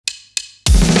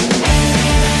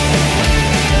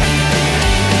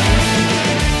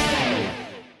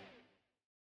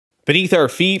Beneath our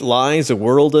feet lies a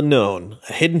world unknown,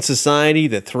 a hidden society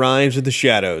that thrives in the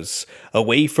shadows.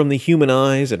 Away from the human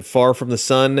eyes and far from the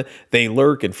sun, they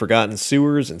lurk in forgotten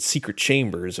sewers and secret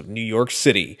chambers of New York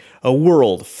City, a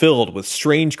world filled with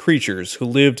strange creatures who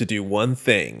live to do one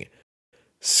thing: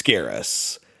 scare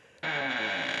us.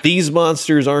 These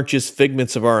monsters aren't just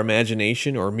figments of our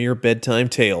imagination or mere bedtime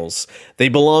tales. They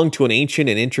belong to an ancient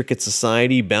and intricate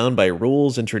society bound by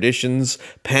rules and traditions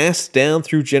passed down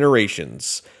through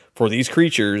generations. For these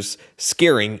creatures,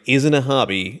 scaring isn't a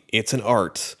hobby, it's an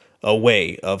art, a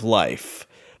way of life.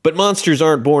 But monsters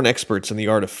aren't born experts in the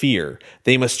art of fear.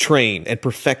 They must train and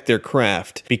perfect their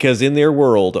craft, because in their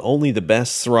world, only the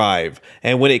best thrive.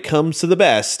 And when it comes to the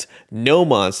best, no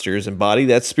monsters embody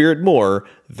that spirit more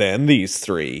than these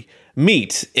three.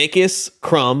 Meet Aaahh,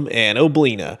 Crumb, and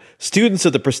Oblina, students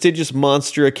of the prestigious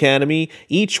Monster Academy,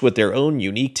 each with their own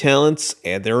unique talents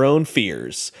and their own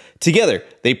fears. Together,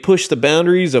 they push the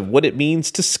boundaries of what it means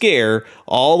to scare,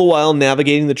 all the while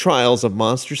navigating the trials of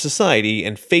monster society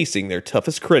and facing their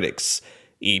toughest critics: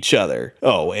 each other.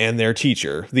 Oh, and their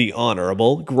teacher, the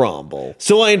Honorable Grumble.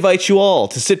 So I invite you all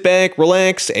to sit back,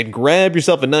 relax, and grab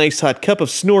yourself a nice hot cup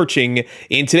of snorching.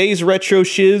 In today's Retro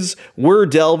Shiz, we're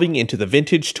delving into the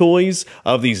vintage toys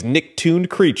of these Nicktoon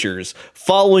creatures,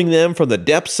 following them from the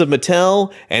depths of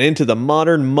Mattel and into the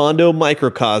modern Mondo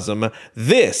microcosm.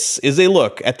 This is a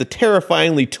look at the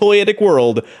terrifyingly toyetic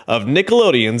world of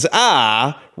Nickelodeon's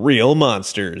Aaahh! Real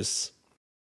Monsters.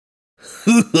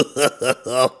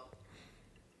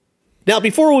 Now,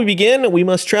 before we begin, we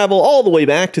must travel all the way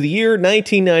back to the year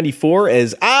 1994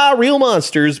 as Aaahh! Real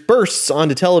Monsters bursts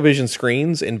onto television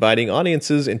screens, inviting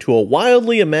audiences into a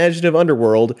wildly imaginative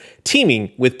underworld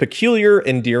teeming with peculiar,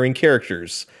 endearing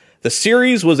characters. The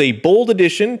series was a bold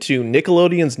addition to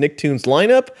Nickelodeon's Nicktoons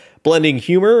lineup, blending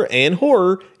humor and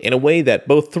horror in a way that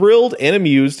both thrilled and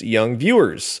amused young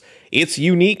viewers. Its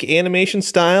unique animation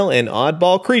style and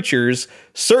oddball creatures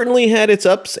certainly had its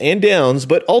ups and downs,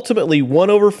 but ultimately won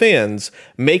over fans,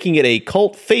 making it a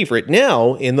cult favorite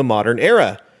now in the modern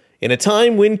era. In a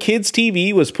time when kids'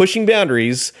 TV was pushing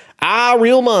boundaries, Aaahh!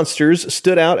 Real Monsters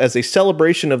stood out as a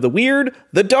celebration of the weird,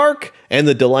 the dark, and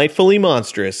the delightfully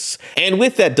monstrous. And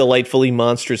with that delightfully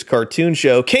monstrous cartoon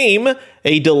show came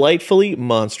a delightfully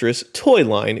monstrous toy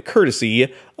line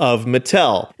courtesy of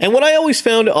Mattel. And what I always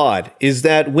found odd is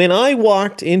that when I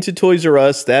walked into Toys R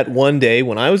Us that one day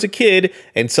when I was a kid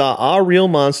and saw Aaahh! Real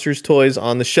Monsters toys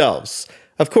on the shelves,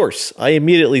 of course, I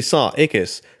immediately saw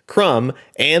Aaahh, Crumb,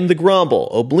 and the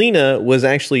Grumble. Oblina was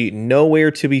actually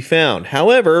nowhere to be found.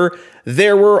 However,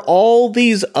 there were all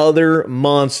these other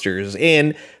monsters,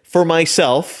 and for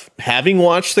myself, having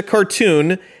watched the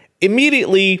cartoon,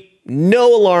 immediately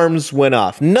no alarms went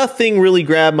off. Nothing really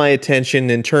grabbed my attention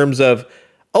in terms of,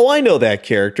 oh, I know that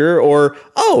character, or,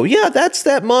 oh, yeah, that's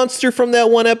that monster from that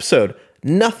one episode.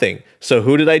 Nothing. So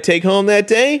who did I take home that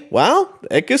day? Well,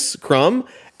 Aaahh, Crumb,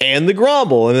 and the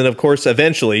Grumble, and then, of course,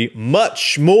 eventually,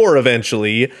 much more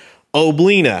eventually,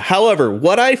 Oblina. However,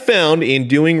 what I found in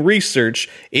doing research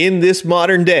in this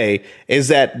modern day is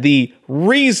that the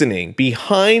reasoning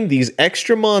behind these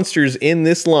extra monsters in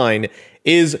this line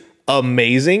is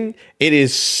amazing. It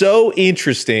is so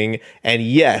interesting, and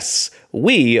yes,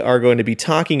 we are going to be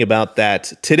talking about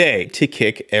that today to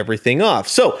kick everything off.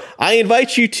 So I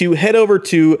invite you to head over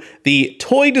to the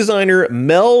toy designer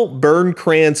Mel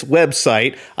Burnkrant's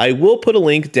website. I will put a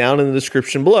link down in the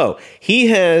description below. He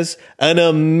has an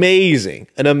amazing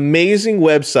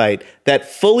website that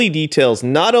fully details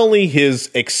not only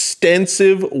his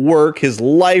extensive work, his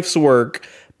life's work,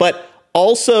 but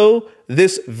also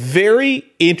this very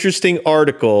interesting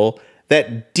article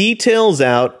that details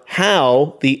out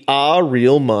how the Aaahh!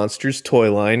 Real Monsters toy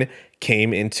line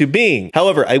came into being.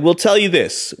 However, I will tell you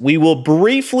this. We will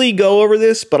briefly go over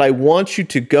this, but I want you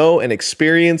to go and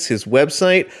experience his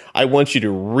website. I want you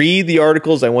to read the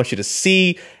articles. I want you to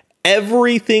see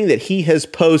everything that he has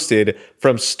posted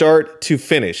from start to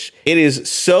finish. It is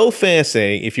so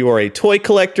fascinating if you are a toy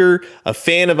collector, a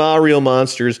fan of Aaahh! Real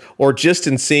Monsters, or just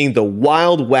in seeing the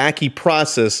wild, wacky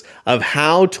process of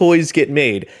how toys get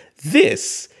made.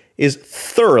 This is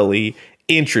thoroughly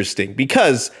interesting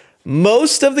because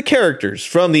most of the characters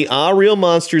from the Aaahh! Real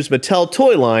Monsters Mattel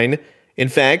toy line, in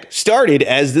fact, started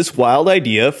as this wild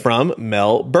idea from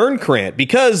Mel Burnkrant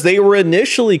because they were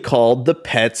initially called the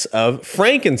Pets of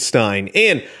Frankenstein.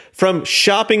 And from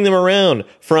shopping them around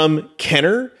from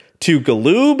Kenner to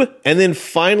Galoob, and then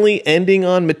finally ending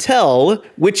on Mattel,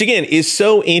 which again is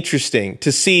so interesting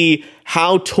to see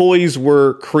how toys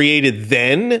were created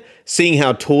then, seeing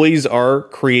how toys are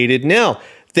created now.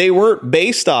 They weren't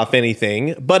based off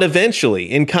anything, but eventually,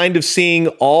 in kind of seeing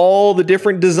all the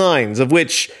different designs, of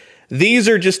which These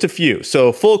are just a few.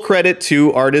 So full credit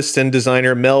to artist and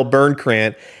designer Mel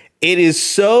Bernkrant. It is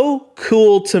so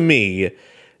cool to me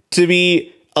to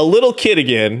be a little kid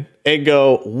again and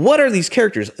go, what are these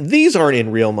characters? These aren't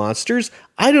in Real Monsters.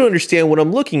 I don't understand what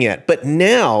I'm looking at. But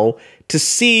now to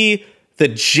see the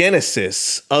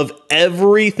genesis of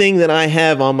everything that I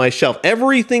have on my shelf,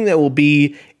 everything that will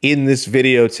be in this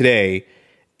video today,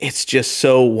 it's just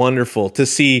so wonderful to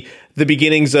see the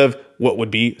beginnings of what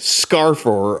would be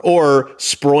Scarfer or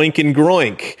Sproink and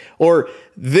Groink, or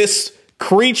this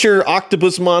creature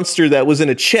octopus monster that was in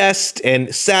a chest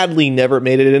and sadly never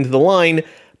made it into the line.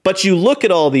 But you look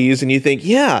at all these and you think,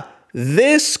 yeah,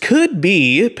 this could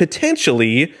be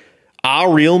potentially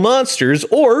Aaahh! Real Monsters,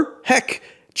 or heck,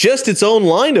 just its own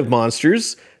line of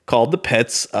monsters called the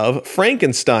Pets of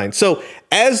Frankenstein. So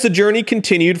as the journey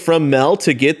continued from Mel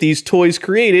to get these toys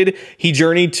created, he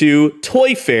journeyed to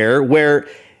Toy Fair, where,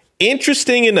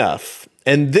 interesting enough,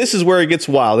 and this is where it gets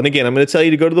wild, and again, I'm going to tell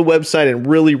you to go to the website and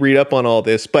really read up on all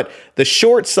this, but the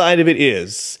short side of it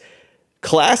is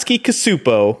Klasky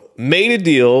Csupo made a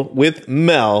deal with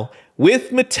Mel,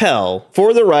 with Mattel,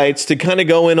 for the rights to kind of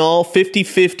go in all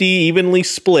 50-50, evenly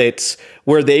split,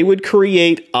 where they would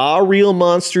create Aaahh! Real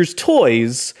Monsters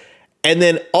toys, and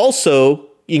then also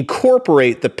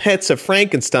incorporate the Pets of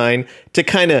Frankenstein to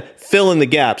kind of fill in the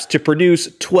gaps, to produce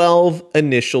 12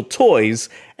 initial toys,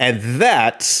 and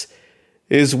that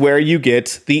is where you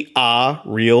get the Aaahh!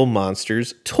 Real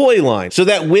Monsters toy line. So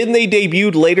that when they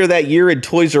debuted later that year in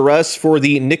Toys R Us for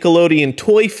the Nickelodeon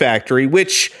Toy Factory,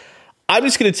 which I'm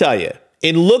just going to tell you,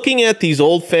 in looking at these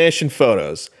old-fashioned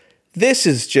photos, this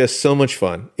is just so much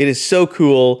fun. It is so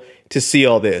cool to see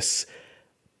all this.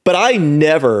 But I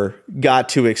never got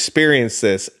to experience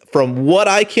this. From what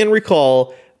I can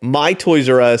recall, my Toys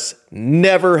R Us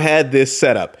never had this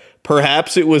setup.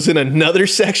 Perhaps it was in another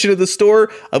section of the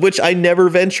store, of which I never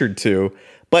ventured to.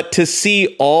 But to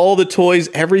see all the toys,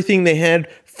 everything they had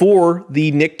for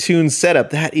the Nicktoons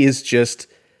setup, that is just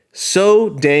so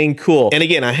dang cool. And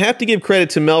again, I have to give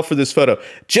credit to Mel for this photo,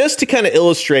 just to kind of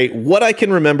illustrate what I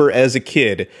can remember as a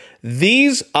kid.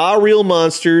 These Aaahh! Real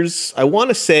Monsters, I want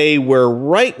to say, were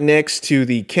right next to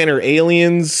the Kenner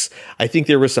Aliens. I think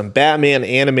there was some Batman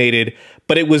animated,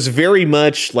 but it was very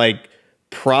much like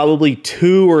probably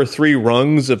 2 or 3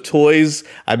 rungs of toys.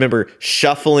 I remember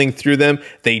shuffling through them.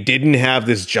 They didn't have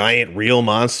this giant Real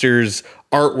Monsters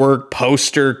artwork,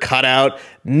 poster, cutout,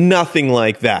 nothing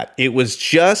like that. It was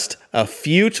just a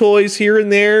few toys here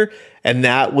and there, and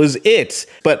that was it.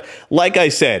 But like I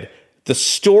said, the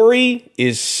story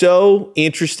is so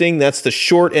interesting. That's the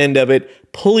short end of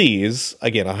it. Please,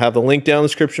 again, I'll have the link down in the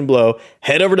description below.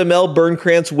 Head over to Mel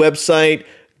Bernkrant's website.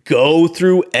 Go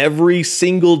through every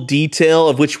single detail,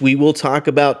 of which we will talk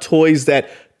about toys that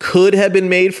could have been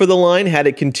made for the line had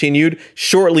it continued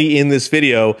shortly in this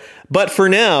video. But for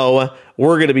now,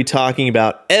 we're going to be talking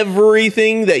about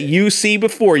everything that you see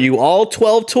before you, all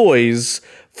 12 toys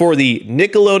for the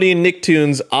Nickelodeon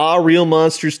Nicktoons Aaahh! Real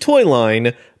Monsters toy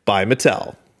line by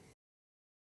Mattel.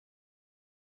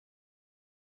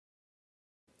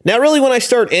 Now, really, when I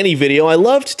start any video, I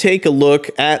love to take a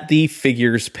look at the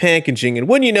figure's packaging. And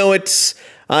when you know it,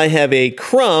 I have a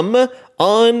Crumb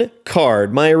on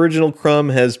card. My original Crumb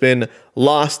has been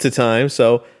lost to time,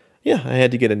 so yeah, I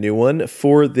had to get a new one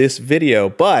for this video.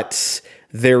 But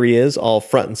there he is, all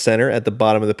front and center at the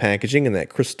bottom of the packaging in that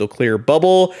crystal clear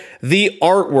bubble. The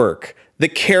artwork, the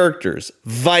characters,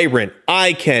 vibrant,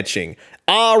 eye-catching.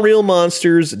 Aaahh! Real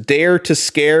Monsters dare to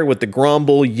scare with the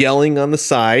Grumble yelling on the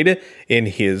side, in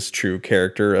his true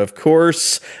character, of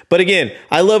course. But again,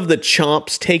 I love the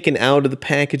chomps taken out of the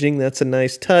packaging. That's a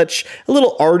nice touch. A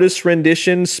little artist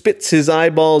rendition, spits his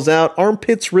eyeballs out.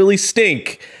 Armpits really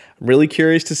stink. I'm really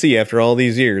curious to see after all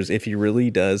these years if he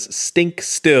really does stink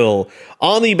still.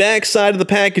 On the back side of the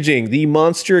packaging, the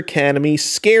Monster Academy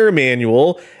Scare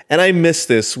Manual. And I miss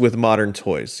this with modern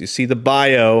toys. You see the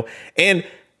bio, and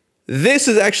this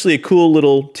is actually a cool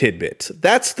little tidbit.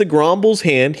 That's the Grumble's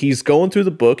hand. He's going through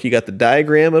the book. You got the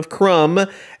diagram of Crumb.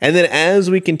 And then as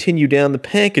we continue down the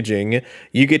packaging,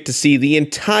 you get to see the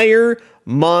entire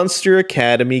Monster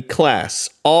Academy class.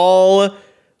 All,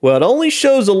 well, it only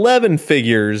shows 11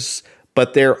 figures,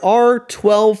 but there are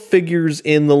 12 figures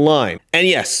in the line. And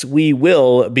yes, we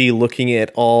will be looking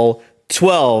at all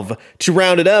 12. To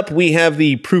round it up, we have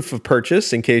the proof of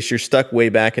purchase in case you're stuck way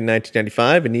back in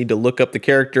 1995 and need to look up the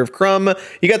character of Crumb.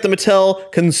 You got the Mattel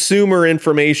consumer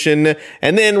information,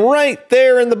 and then right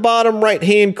there in the bottom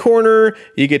right-hand corner,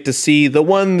 you get to see the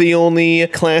one, the only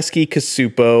Klasky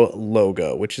Csupo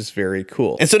logo, which is very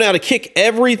cool. And so now to kick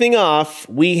everything off,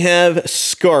 we have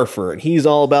Scarfer, and he's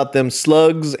all about them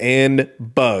slugs and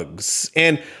bugs.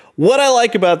 And What I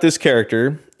like about this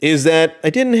character is that I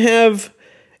didn't have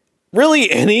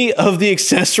really any of the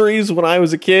accessories when I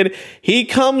was a kid. He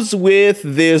comes with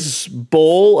this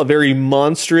bowl, a very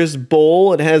monstrous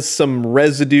bowl. It has some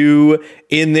residue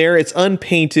in there. It's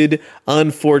unpainted,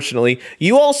 unfortunately.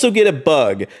 You also get a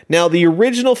bug. Now, the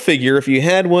original figure, if you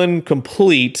had one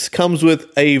complete, comes with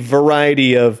a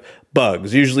variety of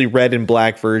bugs, usually red and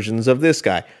black versions of this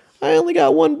guy. I only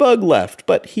got one bug left,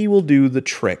 but he will do the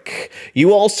trick.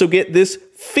 You also get this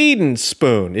feeding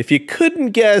spoon. If you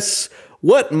couldn't guess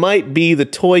what might be the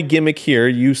toy gimmick here,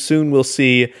 you soon will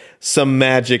see some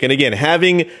magic. And again,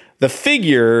 having the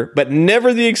figure, but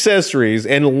never the accessories,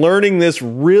 and learning this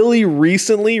really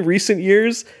recent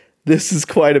years, this is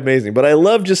quite amazing. But I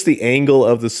love just the angle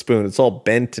of the spoon. It's all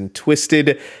bent and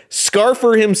twisted.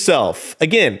 Scarfer himself,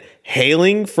 again,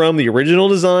 hailing from the original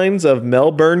designs of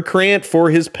Melbourne Crant for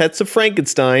his Pets of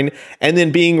Frankenstein, and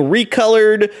then being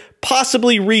recolored,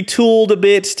 possibly retooled a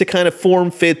bit to kind of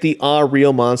form fit the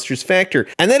Real Monsters factor.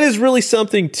 And that is really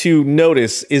something to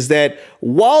notice, is that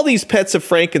while these Pets of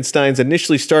Frankensteins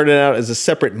initially started out as a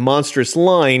separate monstrous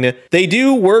line, they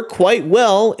do work quite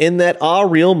well in that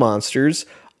Real Monsters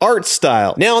art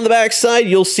style. Now on the back side,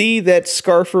 you'll see that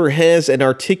Scarfer has an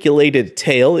articulated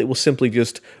tail. It will simply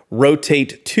just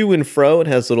rotate to and fro. It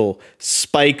has little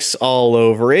spikes all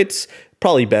over it.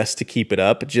 Probably best to keep it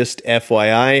up, just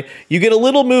FYI. You get a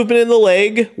little movement in the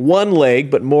leg, one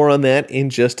leg, but more on that in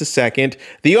just a second.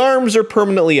 The arms are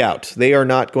permanently out. They are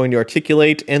not going to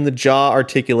articulate, and the jaw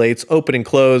articulates open and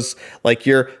close like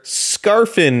you're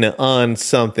scarfing on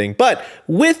something. But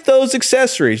with those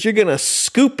accessories, you're gonna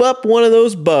scoop up one of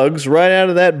those bugs right out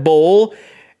of that bowl,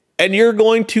 and you're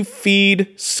going to feed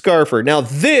Scarfer. Now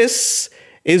this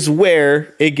is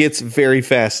where it gets very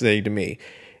fascinating to me.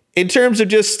 In terms of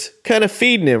just kind of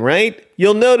feeding him, right?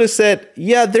 You'll notice that,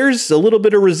 yeah, there's a little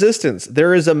bit of resistance.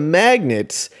 There is a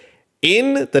magnet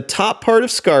in the top part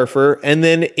of Scarfer and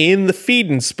then in the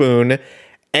feeding spoon,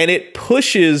 and it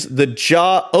pushes the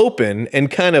jaw open and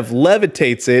kind of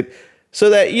levitates it so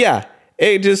that, yeah,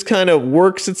 it just kind of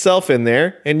works itself in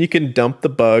there, and you can dump the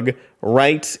bug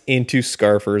right into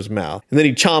Scarfer's mouth. And then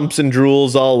he chomps and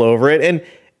drools all over it. And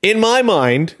in my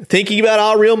mind, thinking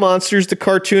about Real Monsters, the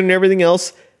cartoon and everything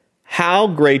else, how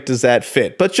great does that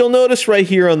fit? But you'll notice right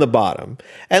here on the bottom.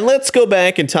 And let's go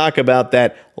back and talk about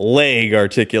that leg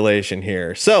articulation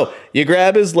here. So you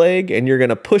grab his leg and you're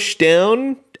going to push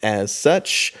down. As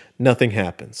such, nothing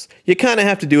happens. You kind of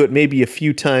have to do it maybe a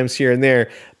few times here and there,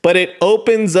 but it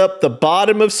opens up the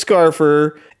bottom of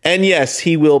Scarfer, and yes,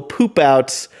 he will poop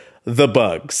out the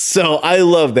bugs. So I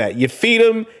love that. You feed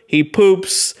him, he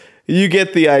poops, you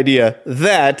get the idea.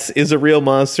 That is a real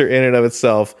monster in and of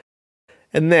itself.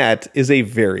 And that is a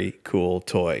very cool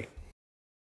toy.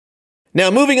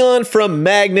 Now, moving on from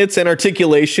magnets and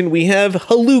articulation, we have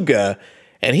Haluga,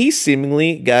 and he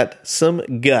seemingly got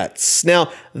some guts. Now,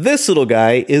 this little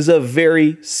guy is a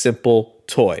very simple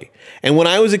toy. And when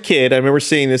I was a kid, I remember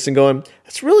seeing this and going,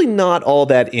 that's really not all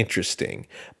that interesting.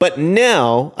 But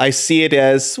now I see it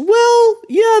as, well,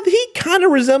 yeah, he kind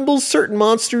of resembles certain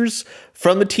monsters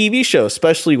from the TV show,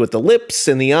 especially with the lips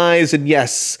and the eyes. And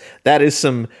yes, that is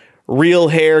some real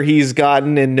hair he's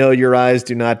gotten, and no, your eyes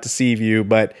do not deceive you,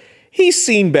 but he's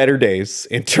seen better days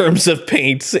in terms of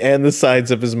paint and the sides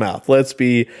of his mouth. Let's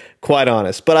be quite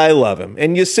honest, but I love him.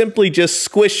 And you simply just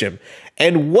squish him.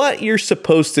 And what you're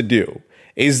supposed to do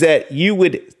is that you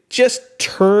would just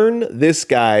turn this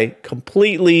guy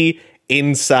completely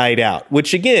inside out,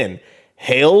 which again,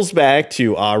 hails back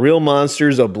to Real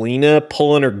Monsters, Oblina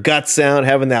pulling her guts out,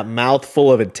 having that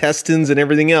mouthful of intestines and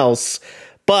everything else.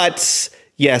 But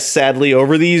yes, sadly,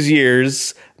 over these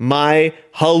years, my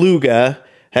Haluga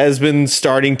has been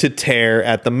starting to tear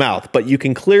at the mouth. But you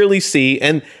can clearly see,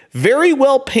 and very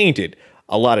well painted,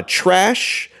 a lot of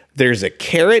trash. There's a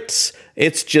carrot.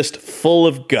 It's just full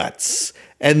of guts.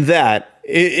 And that,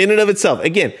 in and of itself,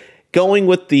 again, going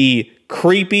with the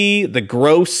creepy, the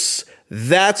gross,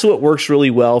 that's what works really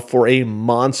well for a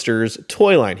Monsters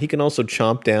toy line. He can also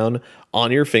chomp down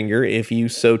on your finger if you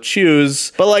so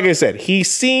choose. But like I said,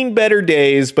 he's seen better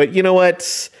days, but you know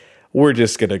what? We're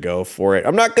just gonna go for it.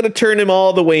 I'm not gonna turn him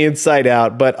all the way inside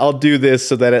out, but I'll do this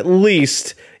so that at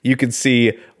least you can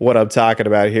see what I'm talking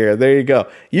about here. There you go.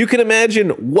 You can imagine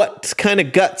what kind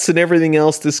of guts and everything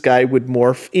else this guy would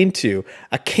morph into.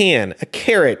 A can, a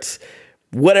carrot,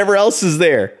 whatever else is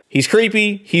there. He's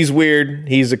creepy, he's weird,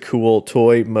 he's a cool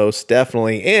toy, most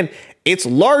definitely. And it's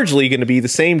largely going to be the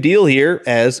same deal here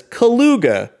as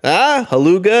Kaluga.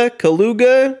 Haluga,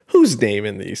 Kaluga, who's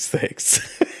naming these things?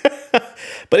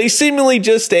 But he's seemingly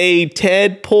just a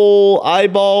tadpole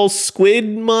eyeball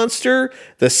squid monster.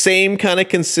 The same kind of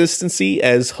consistency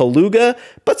as Haluga,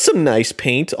 but some nice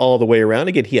paint all the way around.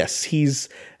 Again, yes, he's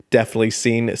definitely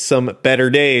seen some better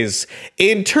days.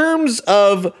 In terms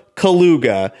of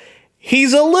Kaluga,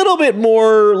 he's a little bit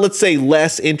more, let's say,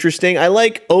 less interesting. I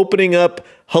like opening up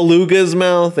Haluga's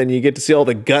mouth and you get to see all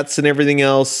the guts and everything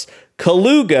else.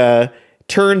 Kaluga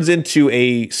turns into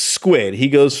a squid. He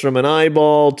goes from an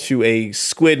eyeball to a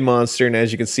squid monster, and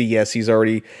as you can see, yes, he's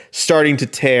already starting to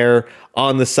tear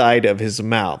on the side of his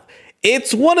mouth.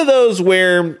 It's one of those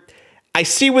where I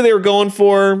see what they were going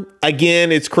for.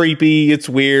 Again, it's creepy, it's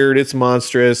weird, it's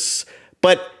monstrous,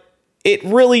 but it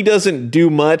really doesn't do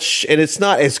much, and it's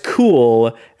not as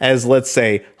cool as, let's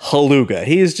say, Haluga.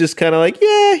 He's just kind of like,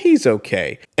 yeah, he's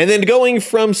okay. And then going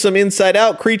from some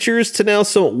inside-out creatures to now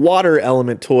some water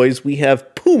element toys, we have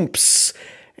Poomps,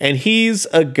 and he's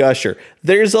a gusher.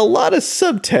 There's a lot of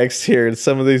subtext here in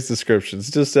some of these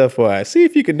descriptions, just FYI. See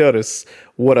if you can notice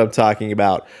what I'm talking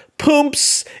about.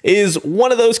 Poomps is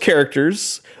one of those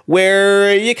characters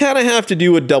where you kind of have to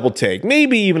do a double take,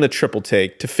 maybe even a triple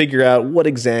take, to figure out what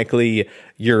exactly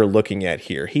you're looking at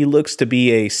here. He looks to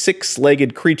be a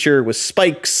six-legged creature with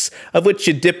spikes, of which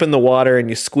you dip in the water and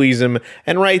you squeeze him,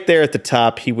 and right there at the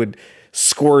top, he would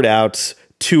squirt out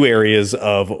 2 areas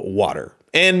of water.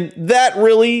 And that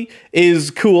really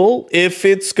is cool if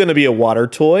it's going to be a water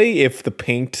toy, if the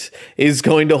paint is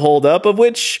going to hold up, of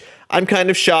which I'm kind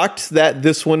of shocked that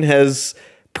this one has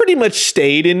pretty much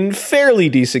stayed in fairly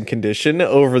decent condition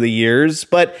over the years.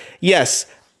 But yes,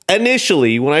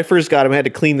 initially, when I first got him, I had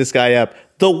to clean this guy up.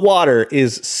 The water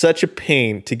is such a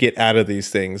pain to get out of these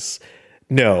things.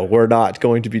 No, we're not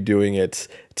going to be doing it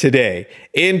today.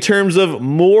 In terms of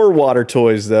more water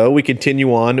toys, though, we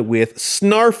continue on with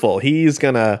Snarfle. He's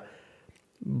gonna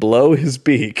blow his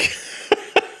beak.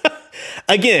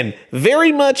 Again,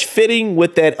 very much fitting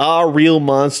with that Real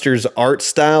Monsters art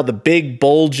style, the big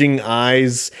bulging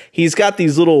eyes. He's got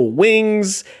these little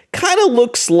wings, kind of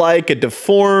looks like a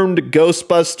deformed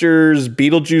Ghostbusters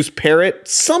Beetlejuice parrot,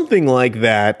 something like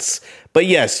that. But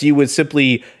yes, you would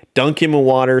simply dunk him in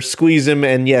water, squeeze him,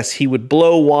 and yes, he would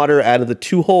blow water out of the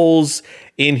 2 holes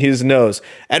in his nose.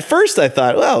 At first I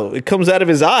thought, well, it comes out of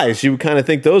his eyes. You would kind of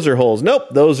think those are holes. Nope,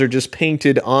 those are just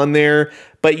painted on there.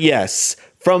 But yes,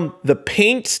 from the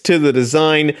paint to the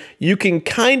design, you can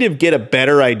kind of get a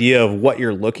better idea of what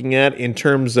you're looking at in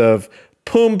terms of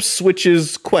Poomps, which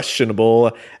is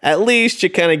questionable. At least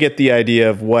you kind of get the idea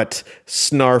of what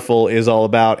Snarfle is all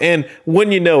about. And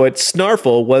when you know it,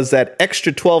 Snarfle was that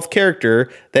extra 12th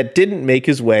character that didn't make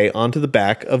his way onto the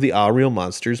back of the Real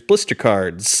Monsters blister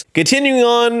cards. Continuing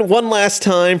on one last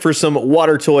time for some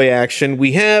water toy action,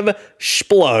 we have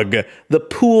Splug, the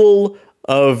pool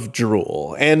of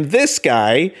drool. And this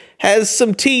guy has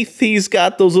some teeth. He's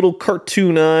got those little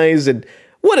cartoon eyes, and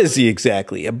what is he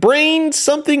exactly? A brain?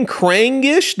 Something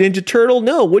Krangish? Ninja Turtle?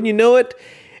 No, wouldn't you know it?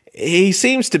 He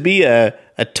seems to be a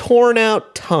torn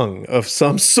out tongue of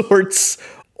some sorts,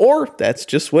 or that's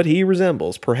just what he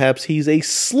resembles. Perhaps he's a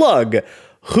slug.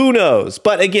 Who knows?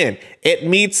 But again, it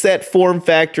meets that form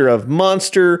factor of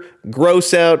monster,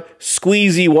 gross out,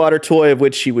 squeezy water toy, of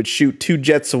which he would shoot 2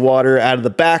 jets of water out of the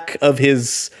back of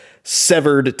his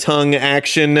severed tongue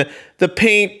action. The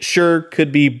paint sure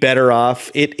could be better off.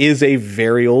 It is a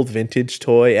very old vintage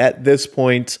toy at this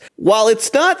point. While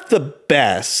it's not the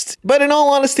best, but in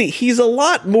all honesty, he's a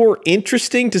lot more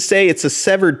interesting to say it's a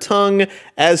severed tongue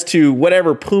as to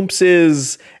whatever Poomps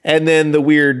is, and then the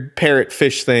weird parrot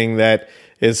fish thing that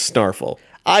is Snarfle.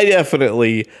 I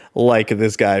definitely like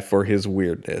this guy for his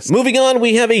weirdness. Moving on,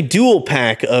 we have a dual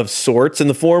pack of sorts in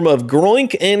the form of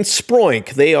Groink and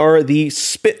Sproink. They are the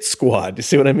Spit Squad. You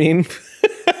see what I mean?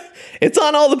 It's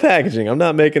on all the packaging. I'm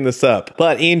not making this up.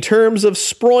 But in terms of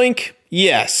Sproink,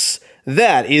 yes,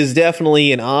 that is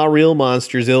definitely an Real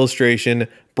Monsters illustration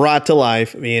brought to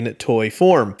life in toy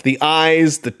form. The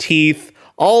eyes, the teeth,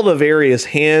 all the various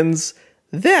hands.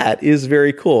 That is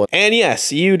very cool. And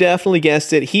yes, you definitely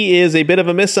guessed it. He is a bit of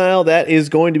a missile that is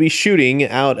going to be shooting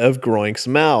out of Groink's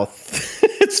mouth.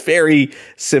 It's very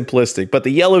simplistic, but the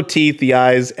yellow teeth, the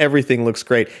eyes, everything looks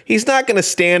great. He's not going to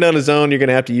stand on his own. You're going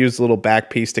to have to use a little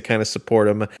back piece to kind of support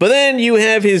him. But then you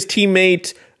have his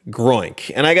teammate,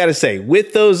 Groink. And I got to say,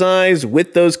 with those eyes,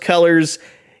 with those colors,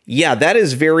 yeah, that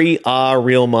is very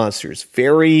Real Monsters.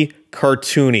 Very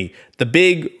cartoony. The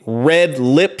big red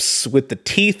lips with the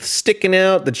teeth sticking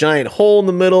out, the giant hole in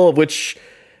the middle of which,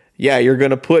 yeah, you're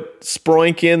going to put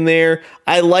Sproink in there.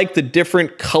 I like the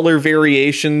different color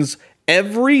variations.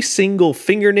 Every single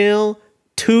fingernail,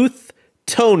 tooth,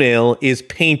 toenail is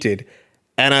painted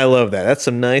And I love that. That's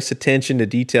some nice attention to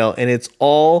detail, and it's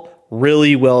all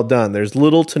really well done. There's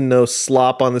little to no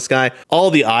slop on this guy. All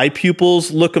the eye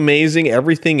pupils look amazing.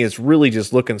 Everything is really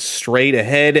just looking straight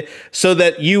ahead, so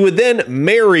that you would then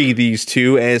marry these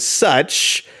two as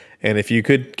such. And if you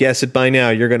could guess it by now,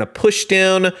 you're going to push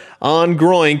down on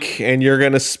Groink and you're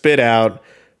going to spit out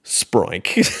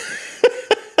Sproink.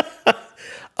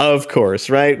 Of course,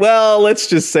 right? Well, let's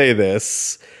just say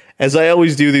this. As I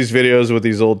always do these videos with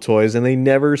these old toys, and they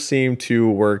never seem to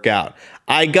work out.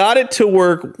 I got it to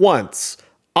work once.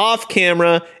 Off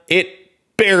camera, it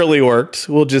barely worked.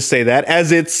 We'll just say that,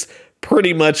 as it's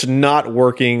pretty much not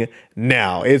working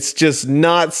now. It's just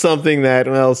not something that,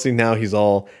 well, see, now he's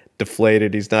all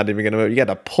deflated. He's not even going to move. You got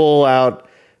to pull out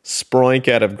Sproink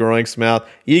out of Groink's mouth.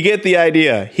 You get the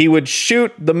idea. He would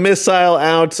shoot the missile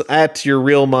out at your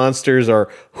real monsters or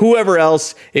whoever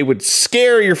else. It would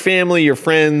scare your family, your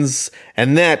friends,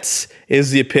 and that is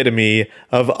the epitome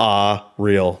of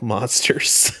real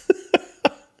monsters.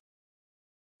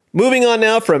 Moving on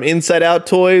now from inside-out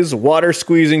toys,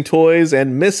 water-squeezing toys,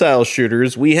 and missile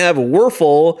shooters, we have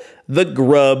Werfel the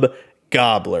Grub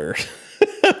Gobbler.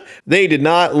 They did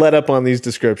not let up on these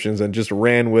descriptions and just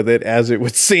ran with it as it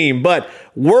would seem. But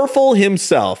Werfel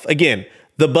himself, again,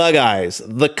 the bug eyes,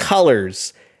 the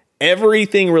colors,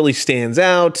 everything really stands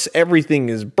out. Everything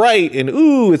is bright and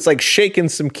ooh, it's like shaking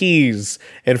some keys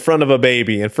in front of a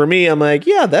baby. And for me, I'm like,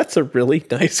 yeah, that's a really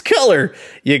nice color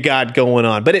you got going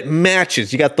on. But it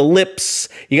matches. You got the lips,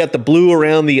 you got the blue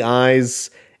around the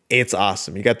eyes. It's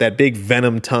awesome. You got that big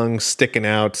venom tongue sticking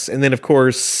out. And then, of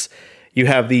course, you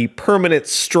have the permanent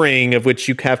string of which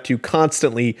you have to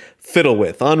constantly fiddle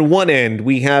with. On one end,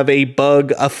 we have a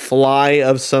bug, a fly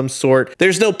of some sort.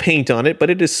 There's no paint on it, but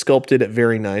it is sculpted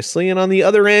very nicely. And on the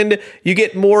other end, you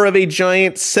get more of a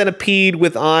giant centipede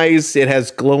with eyes. It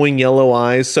has glowing yellow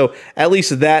eyes, so at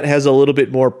least that has a little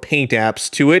bit more paint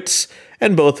apps to it.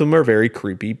 And both of them are very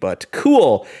creepy, but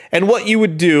cool. And what you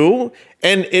would do,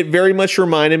 and it very much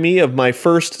reminded me of my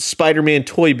first Spider-Man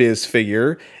Toy Biz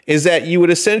figure, is that you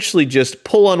would essentially just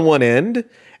pull on one end,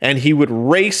 and he would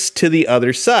race to the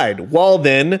other side, while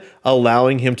then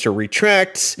allowing him to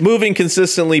retract, moving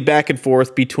consistently back and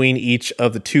forth between each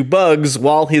of the two bugs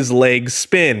while his legs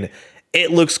spin. It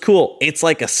looks cool. It's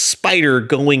like a spider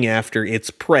going after its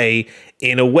prey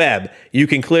in a web. You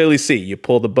can clearly see, you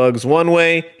pull the bugs one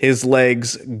way, his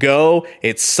legs go,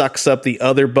 it sucks up the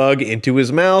other bug into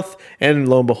his mouth, and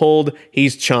lo and behold,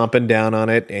 he's chomping down on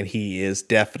it, and he is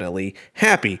definitely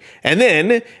happy. And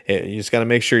then, you just gotta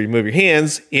make sure you move your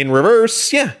hands in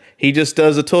reverse. Yeah, he just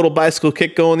does a total bicycle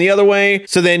kick going the other way.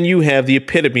 So then you have the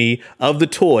epitome of the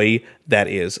toy that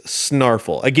is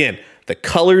Snarfle. Again, the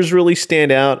colors really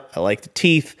stand out. I like the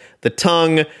teeth, the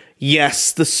tongue.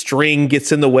 Yes, the string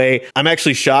gets in the way. I'm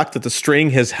actually shocked that the string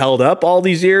has held up all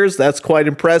these years. That's quite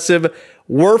impressive.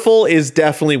 Werfel is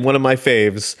definitely one of my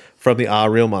faves from the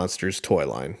Real Monsters toy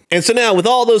line. And so now, with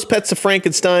all those pets of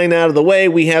Frankenstein out of the way,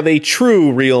 we have a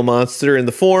true real monster in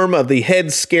the form of the head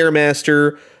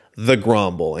scaremaster, the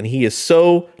Gromble. And he is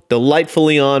so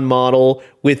delightfully on model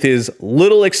with his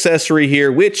little accessory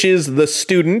here, which is the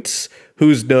student,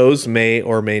 whose nose may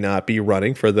or may not be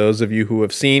running. For those of you who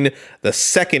have seen the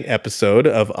second episode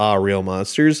of Real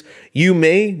Monsters, you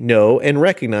may know and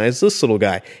recognize this little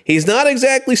guy. He's not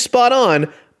exactly spot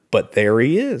on, but there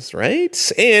he is,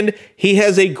 right? And he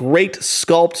has a great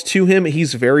sculpt to him.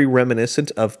 He's very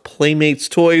reminiscent of Playmates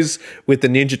toys with the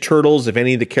Ninja Turtles. If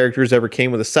any of the characters ever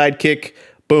came with a sidekick,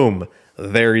 boom,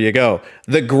 there you go.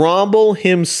 The Gromble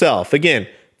himself, again,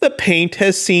 the paint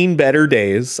has seen better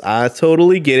days. I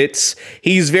totally get it.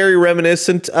 He's very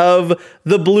reminiscent of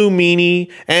the Blue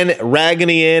Meanie and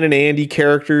Raggedy Ann and Andy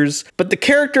characters, but the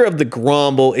character of the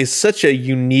Gromble is such a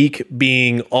unique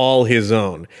being all his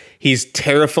own. He's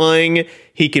terrifying.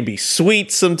 He can be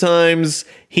sweet sometimes.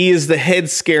 He is the head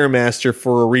scaremaster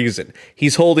for a reason.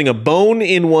 He's holding a bone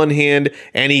in one hand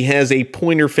and he has a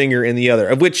pointer finger in the other,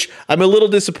 of which I'm a little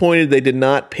disappointed they did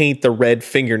not paint the red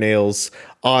fingernails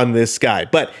on this guy.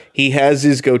 But he has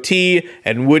his goatee,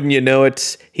 and wouldn't you know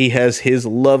it, he has his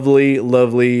lovely,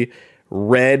 lovely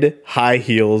red high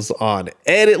heels on.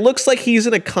 And it looks like he's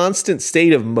in a constant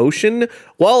state of motion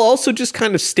while also just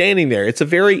kind of standing there. It's a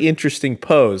very interesting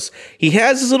pose. He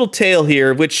has his little tail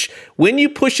here, which when you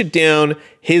push it down,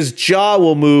 his jaw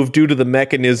will move due to the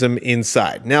mechanism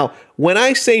inside. Now, when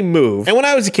I say move, and when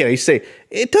I was a kid, I used to say,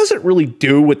 it doesn't really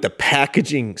do what the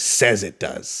packaging says it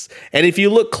does. And if you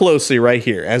look closely right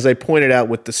here, as I pointed out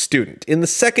with the student, in the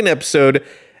second episode,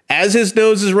 as his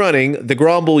nose is running, the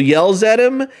Gromble yells at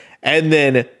him and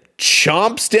then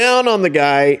chomps down on the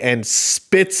guy and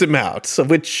spits him out,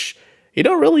 which You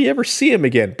don't really ever see him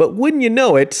again. But wouldn't you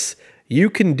know it, you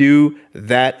can do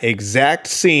that exact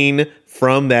scene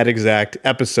from that exact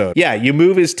episode. Yeah, you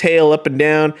move his tail up and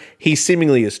down, he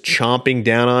seemingly is chomping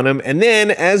down on him, and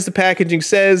then, as the packaging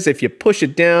says, if you push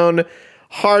it down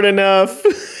hard enough,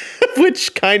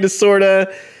 which kind of, sort of,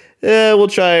 we'll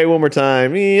try it one more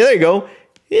time. There you go.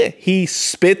 Yeah, he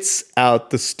spits out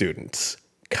the student.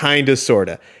 Kinda,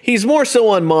 sorta. He's more so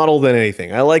on model than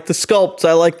anything. I like the sculpt,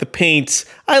 I like the paint,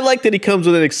 I like that he comes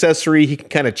with an accessory he can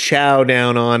kind of chow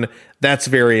down on. That's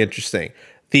very interesting.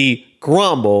 The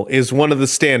Gromble is one of the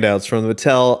standouts from the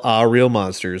Mattel Real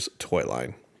Monsters toy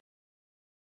line.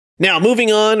 Now,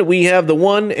 moving on, we have the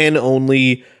one and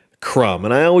only Crumb,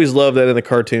 and I always love that in the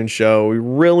cartoon show. We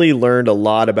really learned a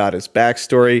lot about his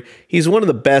backstory. He's one of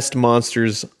the best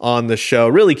monsters on the show,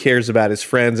 really cares about his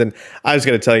friends, and I was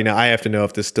going to tell you now, I have to know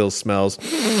if this still smells.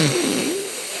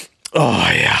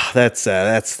 Oh yeah, that's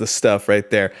the stuff right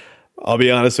there. I'll be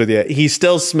honest with you, he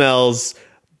still smells,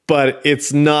 but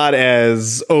it's not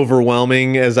as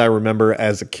overwhelming as I remember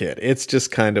as a kid. It's just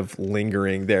kind of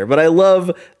lingering there. But I love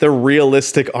the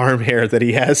realistic arm hair that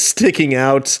he has sticking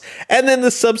out, and then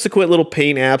the subsequent little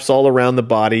paint apps all around the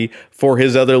body for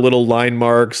his other little line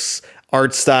marks,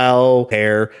 art style,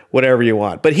 hair, whatever you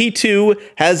want. But he too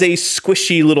has a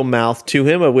squishy little mouth to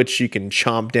him, of which you can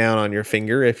chomp down on your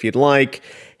finger if you'd like.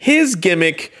 His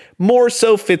gimmick more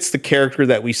so fits the character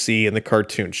that we see in the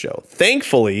cartoon show.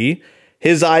 Thankfully,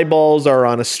 his eyeballs are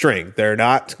on a string. They're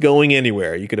not going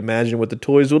anywhere. You could imagine what the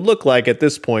toys would look like at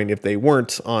this point if they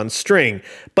weren't on string.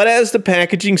 But as the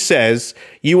packaging says,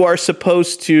 you are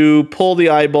supposed to pull the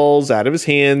eyeballs out of his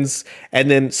hands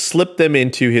and then slip them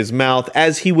into his mouth,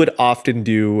 as he would often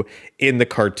do in the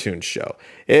cartoon show.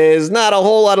 There's not a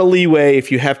whole lot of leeway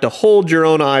if you have to hold your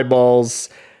own eyeballs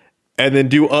and then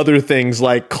do other things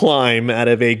like climb out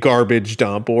of a garbage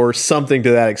dump or something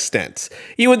to that extent.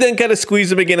 You would then kind of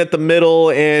squeeze him again at the middle,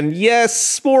 and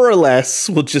yes, more or less,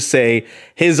 we'll just say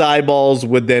his eyeballs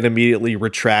would then immediately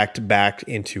retract back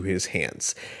into his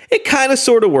hands. It kind of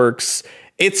sort of works.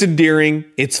 It's endearing,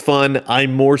 it's fun. I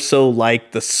more so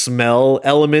like the smell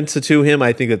elements to him.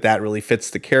 I think that that really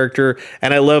fits the character,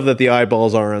 and I love that the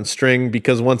eyeballs are on string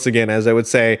because, once again, as I would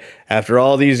say, after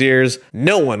all these years,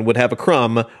 no one would have a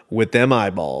crumb with them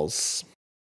eyeballs.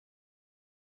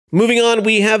 Moving on,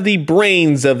 we have the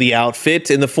brains of the outfit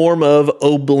in the form of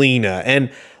Oblina, and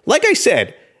like I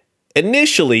said,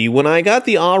 initially, when I got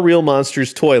the Aaahh! Real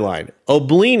Monsters toy line,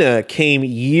 Oblina came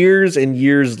years and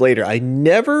years later. I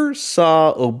never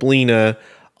saw Oblina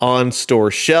on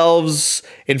store shelves.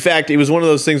 In fact, it was one of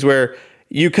those things where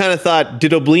you kind of thought,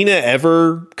 did Oblina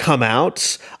ever come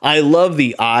out? I love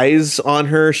the eyes on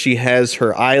her. She has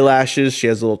her eyelashes. She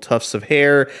has little tufts of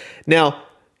hair. Now,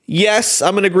 yes,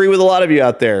 I'm going to agree with a lot of you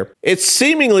out there. It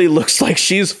seemingly looks like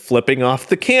she's flipping off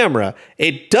the camera.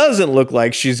 It doesn't look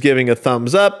like she's giving a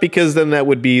thumbs up, because then that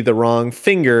would be the wrong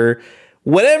finger.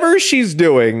 Whatever she's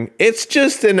doing, it's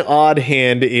just an odd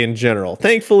hand in general.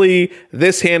 Thankfully,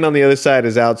 this hand on the other side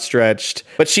is outstretched,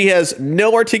 but she has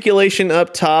no articulation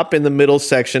up top in the middle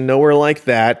section, nowhere like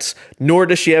that, nor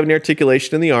does she have any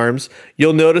articulation in the arms.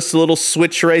 You'll notice a little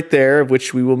switch right there, of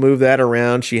which we will move that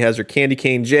around. She has her candy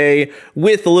cane J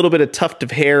with a little bit of tuft of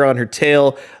hair on her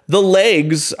tail. The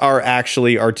legs are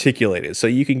actually articulated, so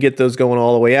you can get those going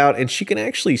all the way out, and she can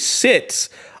actually sit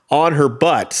on her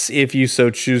butt if you so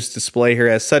choose to display her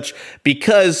as such,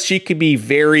 because she could be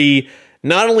very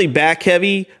not only back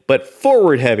heavy but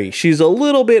forward heavy. She's a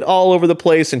little bit all over the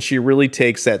place, and she really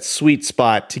takes that sweet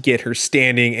spot to get her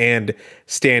standing and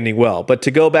standing well. But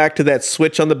to go back to that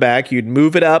switch on the back, you'd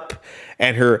move it up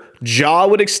and her jaw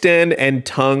would extend and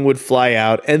tongue would fly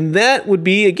out, and that would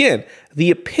be, again, the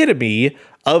epitome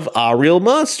of Aaahh! Real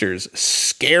Monsters,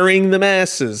 scaring the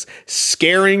masses,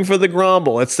 scaring for the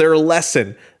Gromble. It's their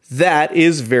lesson. That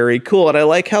is very cool, and I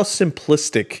like how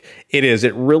simplistic it is.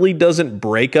 It really doesn't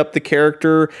break up the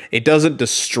character. It doesn't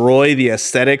destroy the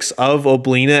aesthetics of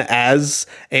Oblina as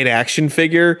an action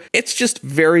figure. It's just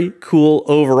very cool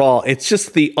overall. It's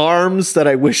just the arms that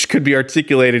I wish could be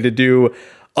articulated to do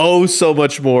oh so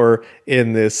much more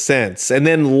in this sense. And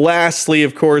then lastly,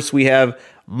 of course, we have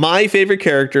my favorite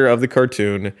character of the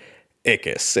cartoon,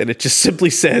 Aaahh!, and it just simply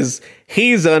says,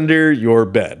 he's under your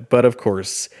bed. But of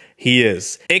course, he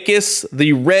is. Aaahh!,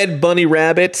 the red bunny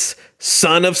rabbit,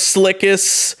 son of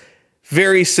Slickus.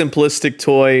 Very simplistic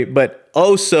toy, but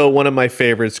also one of my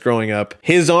favorites growing up.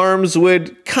 His arms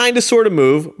would kind of sort of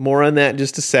move. More on that in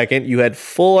just a second. You had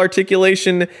full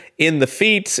articulation in the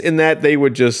feet, in that they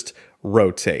would just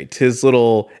rotate. His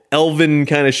little elven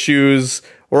kind of shoes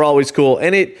were always cool,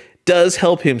 and it does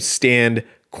help him stand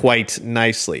quite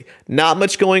nicely. Not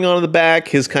much going on in the back,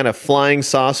 his kind of flying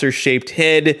saucer-shaped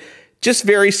head, just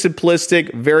very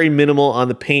simplistic, very minimal on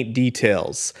the paint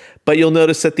details. But you'll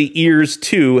notice that the ears,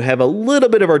 too, have a little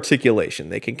bit of articulation.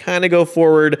 They can kind of go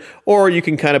forward, or you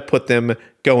can kind of put them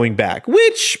going back,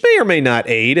 which may or may not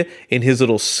aid in his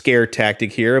little scare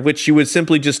tactic here, of which you would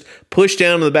simply just push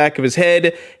down on the back of his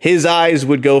head. His eyes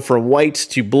would go from white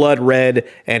to blood red,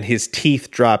 and his teeth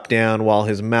drop down while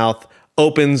his mouth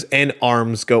opens and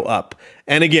arms go up.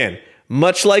 And again,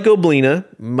 much like Oblina,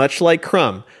 much like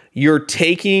Crumb, you're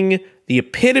taking the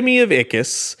epitome of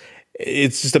Icus.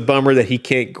 It's just a bummer that he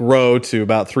can't grow to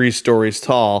about 3 stories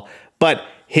tall, but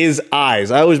his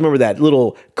eyes, I always remember that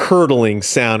little curdling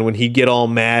sound when he'd get all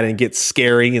mad and get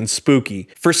scary and spooky.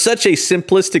 For such a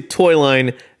simplistic toy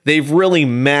line, they've really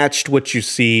matched what you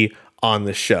see on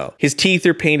the show. His teeth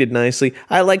are painted nicely.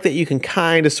 I like that you can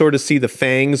kind of sort of see the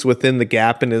fangs within the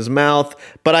gap in his mouth,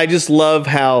 but I just love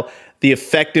how the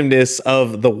effectiveness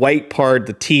of the white part,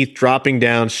 the teeth dropping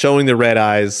down, showing the red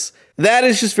eyes, that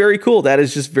is just very cool. That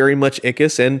is just very much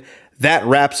Icus, and that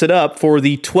wraps it up for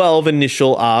the 12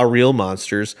 initial Real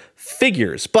Monsters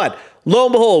figures. But lo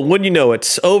and behold, wouldn't you know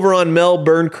it, over on Mel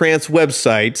Burnkrant's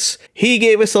website, he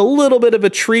gave us a little bit of a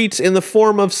treat in the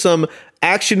form of some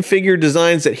action figure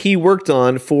designs that he worked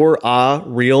on for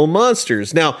Real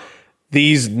Monsters. Now,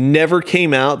 these never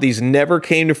came out, these never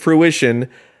came to fruition,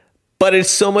 but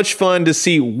it's so much fun to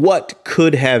see what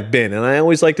could have been. And I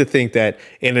always like to think that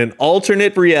in an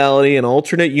alternate reality, an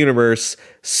alternate universe,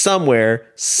 somewhere,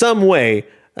 some way,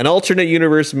 an alternate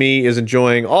universe me is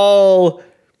enjoying all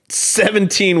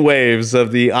 17 waves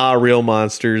of the Real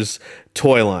Monsters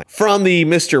toy line. From the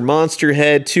Mr. Monster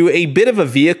head to a bit of a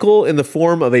vehicle in the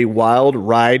form of a wild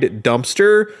ride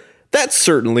dumpster. That's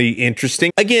certainly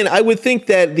interesting. Again, I would think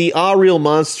that the Real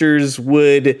Monsters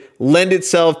would lend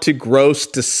itself to gross,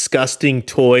 disgusting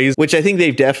toys, which I think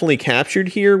they've definitely captured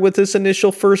here with this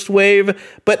initial first wave,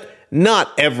 but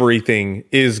not everything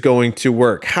is going to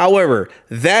work. However,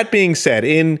 that being said,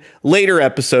 in later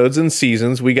episodes and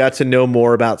seasons, we got to know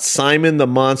more about Simon the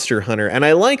Monster Hunter, and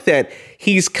I like that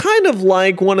he's kind of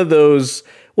like one of those,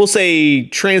 we'll say,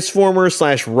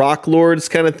 Transformer/Rock Lords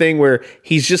kind of thing, where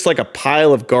he's just like a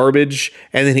pile of garbage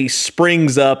and then he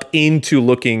springs up into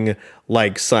looking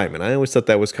like Simon. I always thought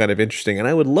that was kind of interesting, and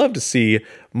I would love to see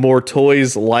more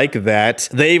toys like that.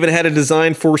 They even had a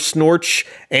design for Snorch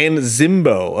and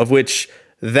Zimbo, of which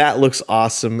that looks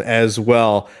awesome as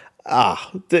well.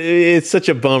 It's such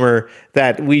a bummer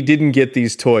that we didn't get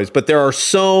these toys, but there are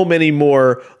so many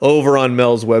more over on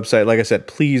Mel's website. Like I said,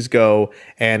 please go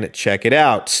and check it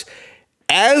out.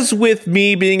 As with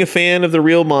me being a fan of the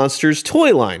Real Monsters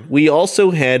toy line, we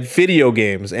also had video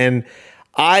games, and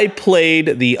I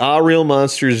played the Real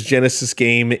Monsters Genesis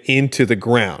game into the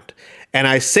ground. And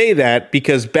I say that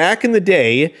because back in the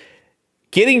day,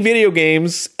 getting video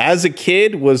games as a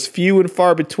kid was few and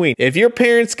far between. If your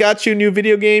parents got you a new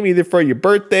video game, either for your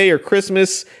birthday or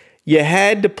Christmas, you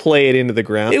had to play it into the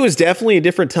ground. It was definitely a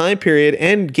different time period,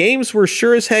 and games were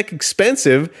sure as heck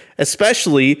expensive,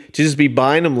 especially to just be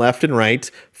buying them left and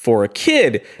right for a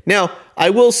kid. Now, I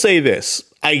will say this.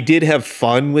 I did have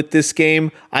fun with this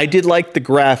game. I did like the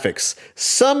graphics.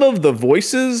 Some of the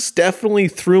voices definitely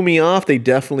threw me off. They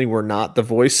definitely were not the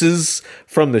voices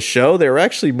from the show. They were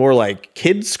actually more like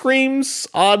kid screams,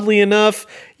 oddly enough.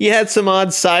 You had some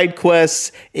odd side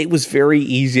quests. It was very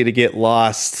easy to get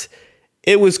lost.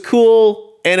 It was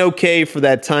cool and okay for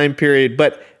that time period,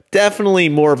 but definitely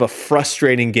more of a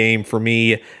frustrating game for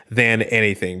me than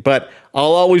anything. But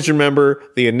I'll always remember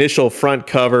the initial front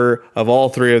cover of all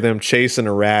 3 of them chasing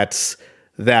a rat.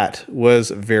 That was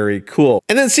very cool.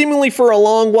 And then seemingly for a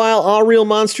long while, Real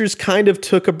Monsters kind of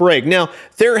took a break. Now,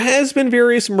 there has been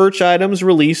various merch items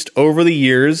released over the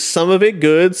years. Some of it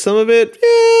good, some of it,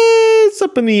 it's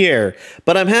up in the air.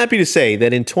 But I'm happy to say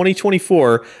that in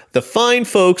 2024, the fine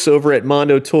folks over at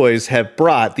Mondo Toys have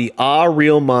brought the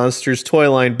Real Monsters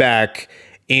toy line back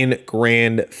in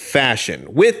grand fashion.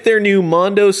 With their new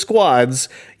Mondo squads,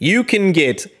 you can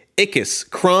get Icus,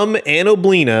 Crumb, and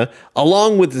Oblina,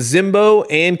 along with Zimbo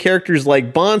and characters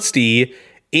like Bonsty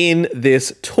in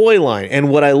this toy line. And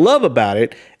what I love about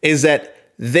it is that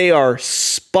they are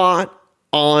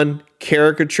spot-on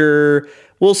caricature,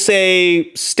 we'll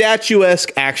say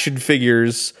statuesque action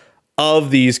figures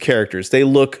of these characters. They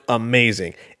look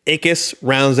amazing. Icus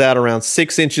rounds out around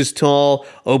 6 inches tall,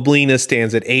 Oblina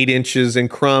stands at 8 inches, and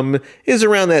Crumb is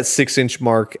around that 6-inch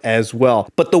mark as well.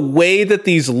 But the way that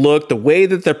these look, the way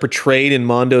that they're portrayed in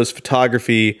Mondo's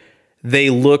photography, They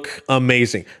look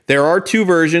amazing. There are two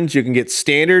versions. You can get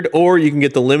standard or you can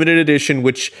get the limited edition,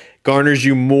 which garners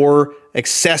you more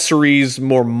accessories,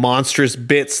 more monstrous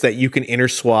bits that you can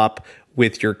interswap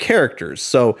with your characters.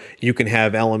 So you can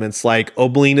have elements like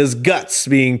Oblina's guts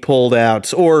being pulled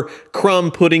out, or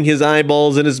Crumb putting his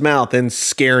eyeballs in his mouth and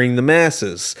scaring the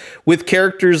masses. With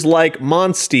characters like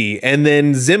Monstie and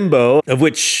then Zimbo, of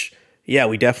which, yeah,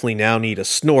 we definitely now need a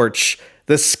Snorch,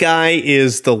 the sky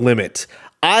is the limit.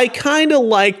 I kind of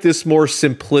like this more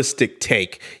simplistic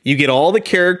take. You get all the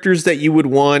characters that you would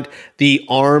want, the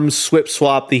arms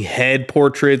swap, the head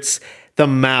portraits, the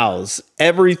mouths.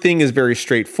 Everything is very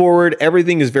straightforward.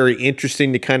 Everything is very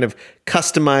interesting to kind of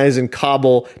customize and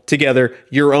cobble together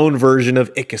your own version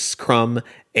of Icus, Crumb,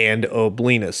 and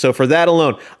Oblina. So for that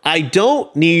alone, I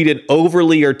don't need an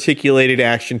overly articulated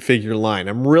action figure line.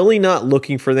 I'm really not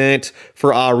looking for that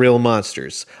for Aaahh! Real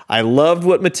Monsters. I loved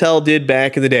what Mattel did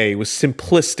back in the day. It was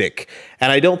simplistic,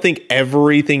 and I don't think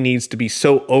everything needs to be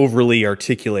so overly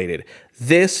articulated.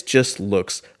 This just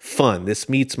looks fun. This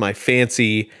meets my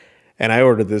fancy, and I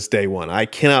ordered this day one. I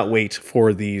cannot wait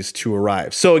for these to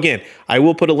arrive. So again, I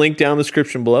will put a link down in the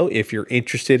description below. If you're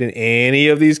interested in any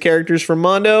of these characters from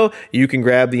Mondo, you can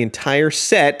grab the entire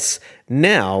set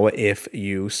now if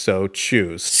you so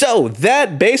choose. So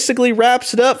that basically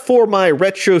wraps it up for my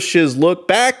Retro Shiz look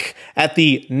back at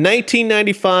the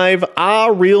 1995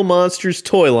 Aaahh! Real Monsters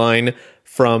toy line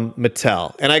from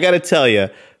Mattel. And I gotta tell you,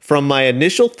 from my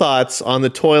initial thoughts on the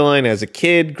toy line as a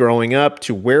kid growing up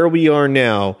to where we are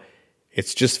now,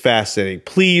 it's just fascinating.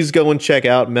 Please go and check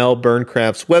out Mel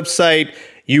Burncraft's website.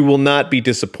 You will not be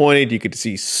disappointed. You get to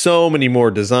see so many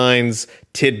more designs,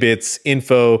 tidbits,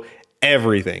 info,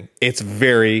 everything. It's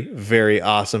very, very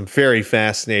awesome, very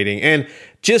fascinating. And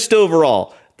just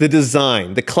overall, the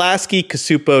design, the Klasky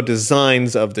Kasupo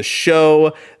designs of the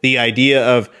show, the idea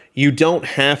of you don't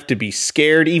have to be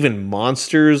scared, even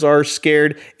monsters are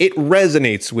scared, it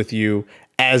resonates with you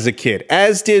as a kid,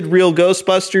 as did Real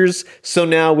Ghostbusters, so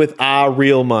now with Aaahh!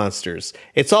 Real Monsters.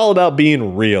 It's all about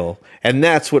being real, and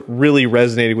that's what really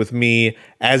resonated with me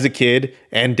as a kid,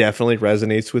 and definitely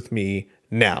resonates with me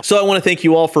now. So I want to thank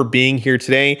you all for being here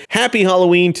today. Happy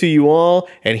Halloween to you all,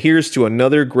 and here's to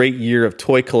another great year of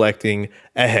toy collecting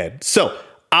ahead. So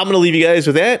I'm going to leave you guys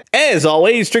with that. As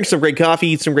always, drink some great coffee,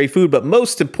 eat some great food, but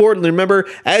most importantly, remember,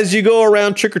 as you go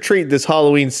around trick-or-treat this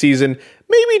Halloween season,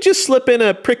 maybe just slip in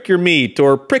a prick your meat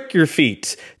or prick your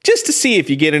feet, just to see if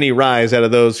you get any rise out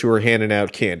of those who are handing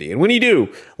out candy. And when you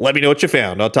do, let me know what you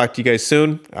found. I'll talk to you guys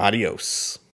soon.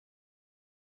 Adios.